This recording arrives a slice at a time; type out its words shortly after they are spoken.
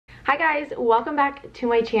Hi guys, welcome back to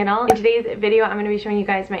my channel. In today's video, I'm going to be showing you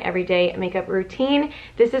guys my everyday makeup routine.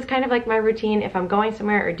 This is kind of like my routine if I'm going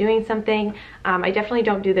somewhere or doing something. I definitely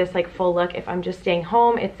don't do this like full look if I'm just staying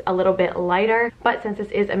home. It's a little bit lighter, but since this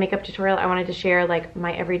is a makeup tutorial, I wanted to share like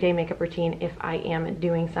my everyday makeup routine if I am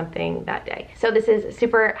doing something that day. So this is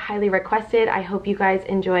super highly requested. I hope you guys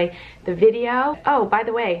enjoy the video. Oh, by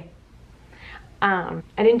the way, I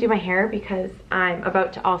didn't do my hair because I'm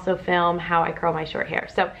about to also film how I curl my short hair.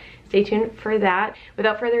 So stay tuned for that.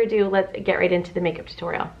 Without further ado, let's get right into the makeup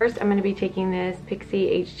tutorial. First, I'm going to be taking this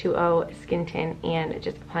Pixi H2O Skin Tint and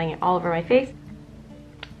just applying it all over my face.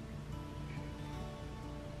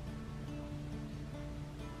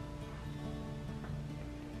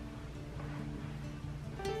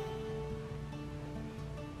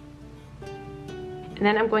 And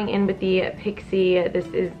then I'm going in with the Pixi, this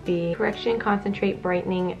is the Correction Concentrate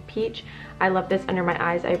Brightening Peach. I love this under my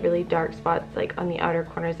eyes. I have really dark spots like on the outer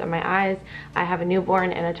corners of my eyes. I have a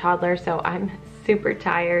newborn and a toddler, so I'm super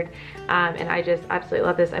tired. And I just absolutely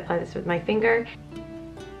love this. I apply this with my finger.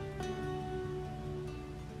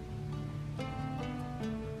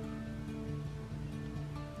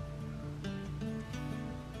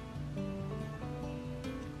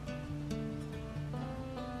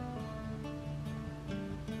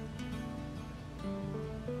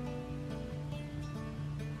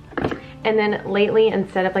 And then lately,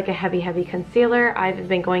 instead of like a heavy concealer, I've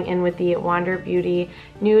been going in with the Wander Beauty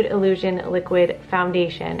Nude Illusion Liquid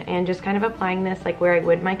Foundation and just kind of applying this like where I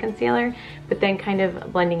would my concealer, but then kind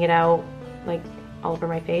of blending it out like all over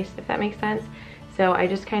my face, if that makes sense. So I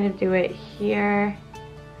just kind of do it here.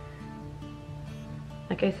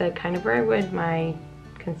 Like I said, kind of where I would my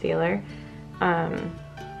concealer. And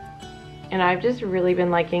I've just really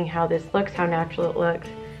been liking how this looks, how natural it looks,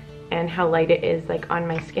 and how light it is like on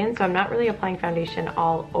my skin. So I'm not really applying foundation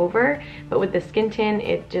all over, but with the skin tint,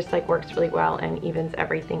 it just like works really well and evens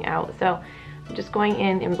everything out. So I'm just going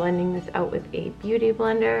in and blending this out with a beauty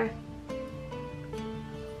blender.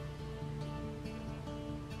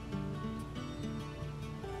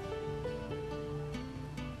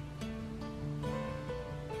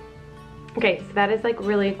 Okay, so that is like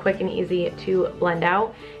really quick and easy to blend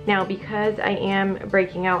out. Now, because I am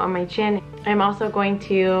breaking out on my chin, I'm also going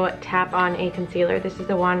to tap on a concealer. This is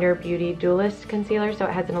the Wander Beauty Duelist Concealer, so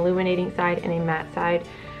it has an illuminating side and a matte side.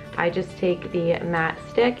 I just take the matte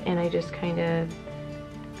stick and I just kind of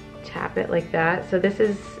tap it like that. So this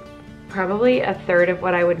is probably a third of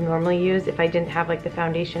what I would normally use if I didn't have like the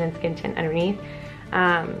foundation and skin tint underneath.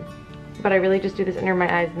 But I really just do this under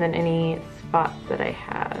my eyes and then any spots that I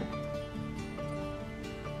have.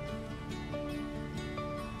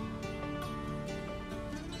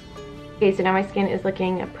 Okay, so now my skin is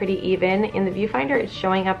looking pretty even. In the viewfinder, it's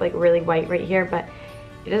showing up like really white right here, but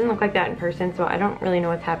it doesn't look like that in person, so I don't really know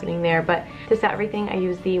what's happening there. But to set everything, I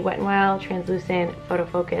use the Wet n Wild Translucent Photo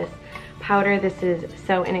Focus powder. This is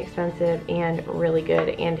so inexpensive and really good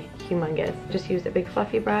and humongous. Just use a big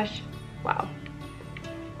fluffy brush. Wow,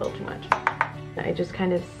 a little too much. I just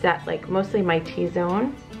kind of set like mostly my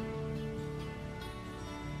T-zone.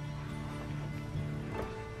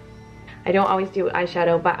 I don't always do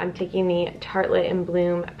eyeshadow, but I'm taking the Tartelette in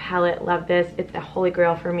Bloom palette. Love this. It's a holy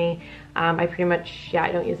grail for me. I pretty much, yeah,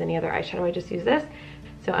 I don't use any other eyeshadow. I just use this.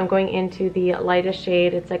 So I'm going into the lightest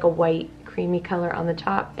shade. It's like a white creamy color on the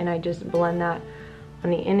top, and I just blend that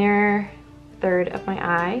on the inner third of my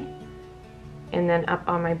eye and then up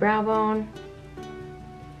on my brow bone.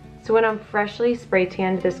 So when I'm freshly spray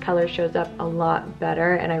tanned, this color shows up a lot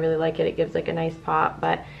better, and I really like it. It gives like a nice pop,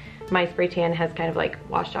 but my spray tan has kind of like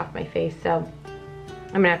washed off my face, so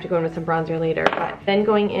I'm gonna have to go in with some bronzer later. But then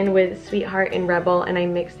going in with Sweetheart and Rebel, and I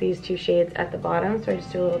mix these two shades at the bottom, so I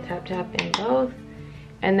just do a little tap tap in both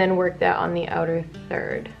and then work that on the outer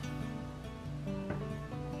third.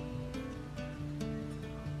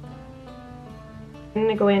 I'm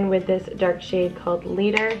gonna go in with this dark shade called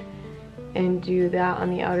Leader and do that on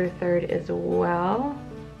the outer third as well,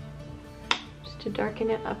 just to darken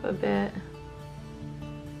it up a bit.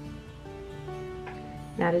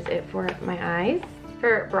 That is it for my eyes.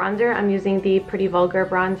 For bronzer, I'm using the Pretty Vulgar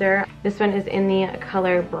bronzer. This one is in the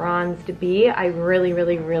color Bronzed Bee. I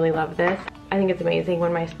really love this. I think it's amazing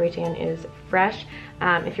when my spray tan is fresh.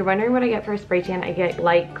 If you're wondering what I get for a spray tan, I get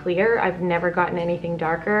light clear. I've never gotten anything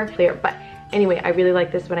darker clear, but anyway, I really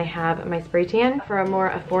like this when I have my spray tan. For a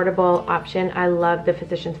more affordable option, I love the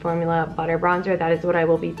Physicians Formula Butter Bronzer. That is what I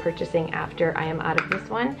will be purchasing after I am out of this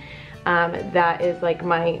one. That is like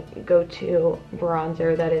my go-to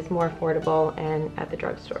bronzer that is more affordable and at the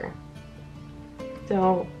drugstore.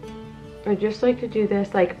 So I just like to do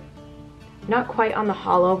this like not quite on the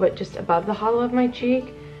hollow, but just above the hollow of my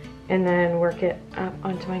cheek, and then work it up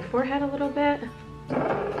onto my forehead a little bit.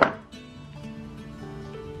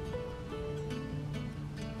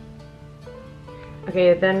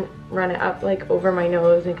 Okay, then run it up like over my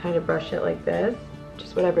nose and kind of brush it like this,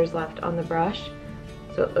 just whatever's left on the brush,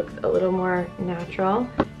 so it looks a little more natural.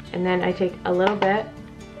 And then I take a little bit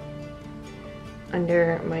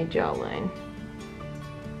under my jawline.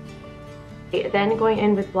 Then going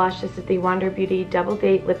in with blush, this is the Wander Beauty Double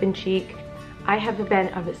Date Lip and Cheek. I have been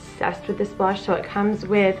obsessed with this blush. So it comes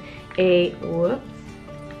with a, so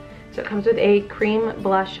it comes with a cream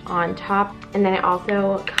blush on top, and then it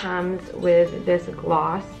also comes with this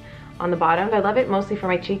gloss on the bottom. I love it mostly for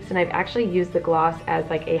my cheeks, and I've actually used the gloss as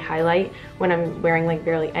like a highlight when I'm wearing like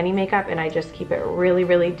barely any makeup, and I just keep it really,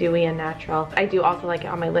 really dewy and natural. I do also like it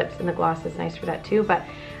on my lips, and the gloss is nice for that too, but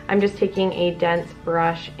I'm just taking a dense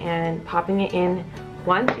brush and popping it in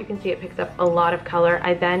once. You can see it picks up a lot of color.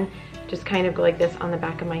 I then just kind of go like this on the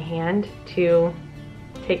back of my hand to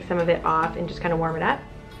take some of it off and just kind of warm it up.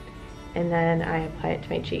 And then I apply it to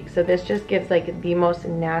my cheeks. So this just gives like the most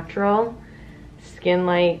natural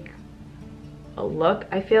skin-like look,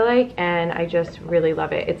 I feel like, and I just really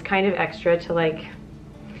love it. It's kind of extra to like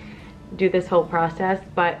do this whole process,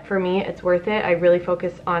 but for me it's worth it. I really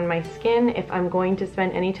focus on my skin. If I'm going to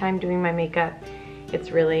spend any time doing my makeup,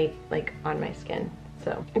 it's really like on my skin.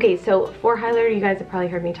 So okay, so for highlighter, you guys have probably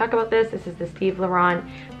heard me talk about this. This is the Steve Laurent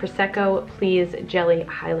Prosecco Please Jelly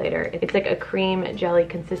Highlighter. It's like a cream jelly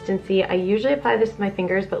consistency. I usually apply this with my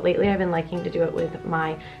fingers, but lately I've been liking to do it with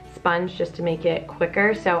my sponge just to make it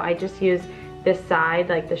quicker. So I just use this side,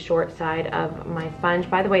 like the short side of my sponge.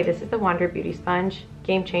 By the way, this is the Wander Beauty sponge.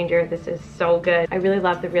 Game changer. This is so good. I really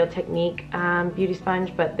love the Real Technique beauty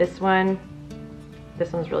sponge, but this one's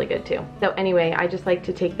really good too. So anyway, I just like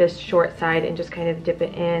to take this short side and just kind of dip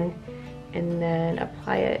it in and then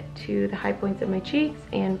apply it to the high points of my cheeks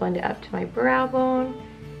and blend it up to my brow bone.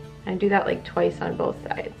 And do that like twice on both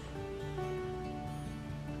sides.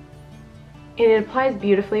 And it applies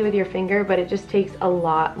beautifully with your finger, but it just takes a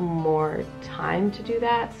lot more time to do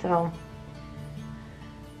that. So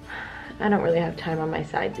I don't really have time on my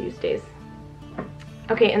side these days.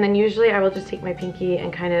 Okay, and then usually I will just take my pinky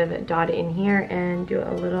and kind of dot it in here and do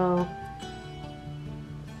a little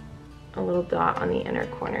dot on the inner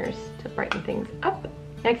corners to brighten things up.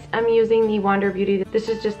 Next, I'm using the Wander Beauty. This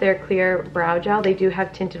is just their clear brow gel. They do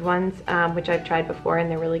have tinted ones, which I've tried before,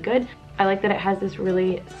 and they're really good. I like that it has this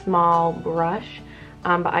really small brush,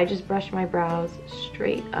 but I just brush my brows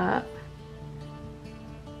straight up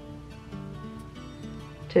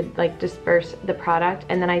to like disperse the product,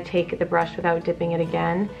 and then I take the brush without dipping it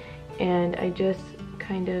again and I just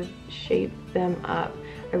kind of shape them up.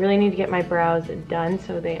 I really need to get my brows done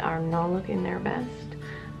so they are not looking their best,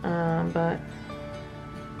 but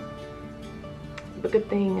good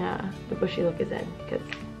thing the bushy look is in because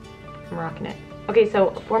I'm rocking it. Okay,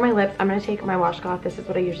 so for my lips, I'm gonna take my washcloth. This is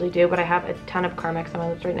what I usually do, but I have a ton of Carmex on my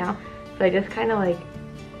lips right now, so I just kind of like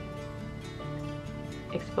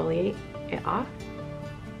exfoliate it off.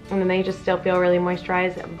 And then they just still feel really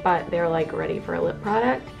moisturized, but they're like ready for a lip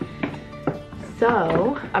product.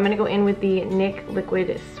 So I'm gonna go in with the NYX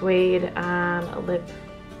Liquid Suede Lip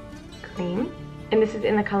Cream. And this is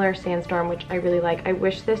in the color Sandstorm, which I really like. I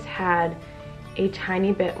wish this had a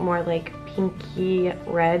tiny bit more like pinky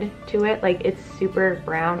red to it. Like it's super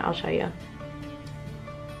brown, I'll show you.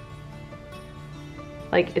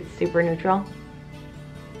 Like it's super neutral,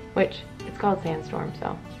 which it's called Sandstorm,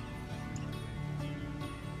 so.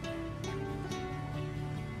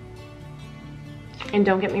 And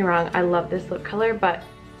don't get me wrong, I love this lip color, but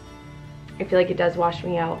I feel like it does wash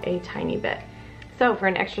me out a tiny bit. So for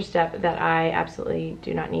an extra step that I absolutely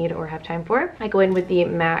do not need or have time for, I go in with the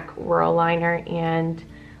MAC Whirl Liner and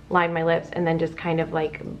line my lips and then just kind of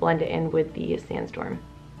like blend it in with the Sandstorm.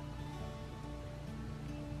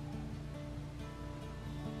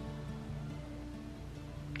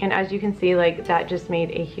 And as you can see, like that just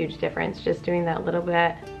made a huge difference, just doing that little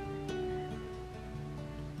bit.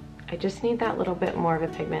 I just need that little bit more of a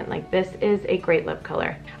pigment. Like this is a great lip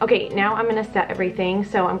color. Okay, now I'm gonna set everything.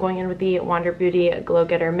 So I'm going in with the Wander Beauty Glow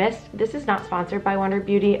Getter Mist. This is not sponsored by Wander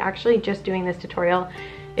Beauty. Actually, just doing this tutorial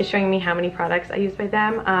is showing me how many products I use by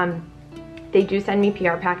them. They do send me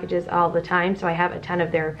PR packages all the time, so I have a ton of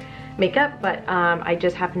their makeup, but I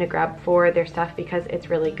just happen to grab 4 of their stuff because it's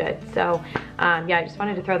really good. So yeah, I just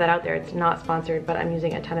wanted to throw that out there. It's not sponsored, but I'm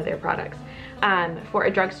using a ton of their products. For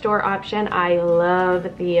a drugstore option, I love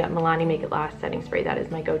the Milani Make It Last setting spray. That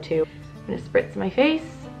is my go-to. I'm gonna spritz my face.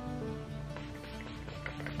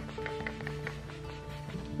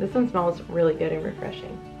 This one smells really good and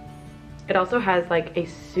refreshing. It also has like a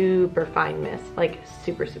super fine mist, like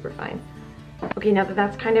super, super fine. Okay, now that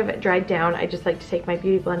that's kind of dried down, I just like to take my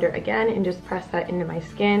beauty blender again and just press that into my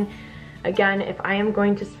skin. Again, if I am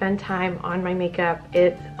going to spend time on my makeup,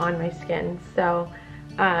 it's on my skin. So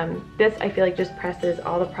this I feel like just presses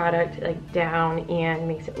all the product like down and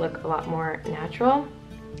makes it look a lot more natural.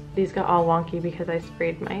 These got all wonky because I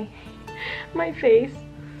sprayed my face.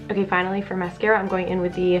 Okay, finally for mascara, I'm going in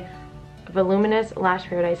with the Voluminous Lash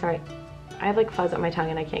Paradise. Sorry, I have like fuzz on my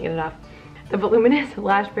tongue and I can't get it off. The Voluminous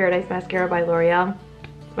Lash Paradise Mascara by L'Oreal.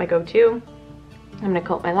 It's my go-to. I'm gonna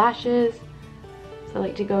coat my lashes. So I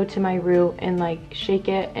like to go to my root and like shake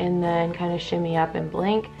it and then kind of shimmy up and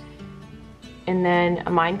blink. And then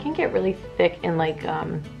mine can get really thick and like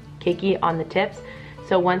cakey on the tips.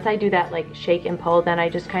 So once I do that like shake and pull, then I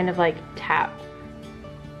just kind of like tap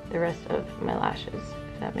the rest of my lashes,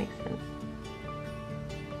 if that makes sense.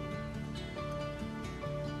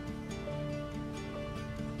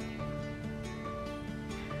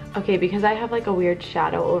 Okay, because I have like a weird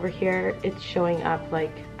shadow over here, it's showing up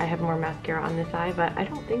like I have more mascara on this eye, but I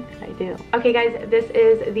don't think that I do. Okay guys, this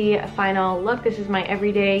is the final look. This is my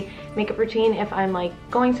everyday makeup routine if I'm like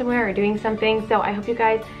going somewhere or doing something. So I hope you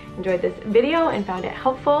guys enjoyed this video and found it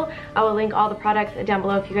helpful. I will link all the products down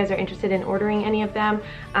below if you guys are interested in ordering any of them,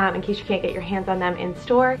 in case you can't get your hands on them in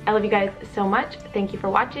store. I love you guys so much. Thank you for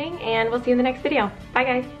watching and we'll see you in the next video. Bye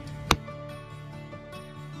guys.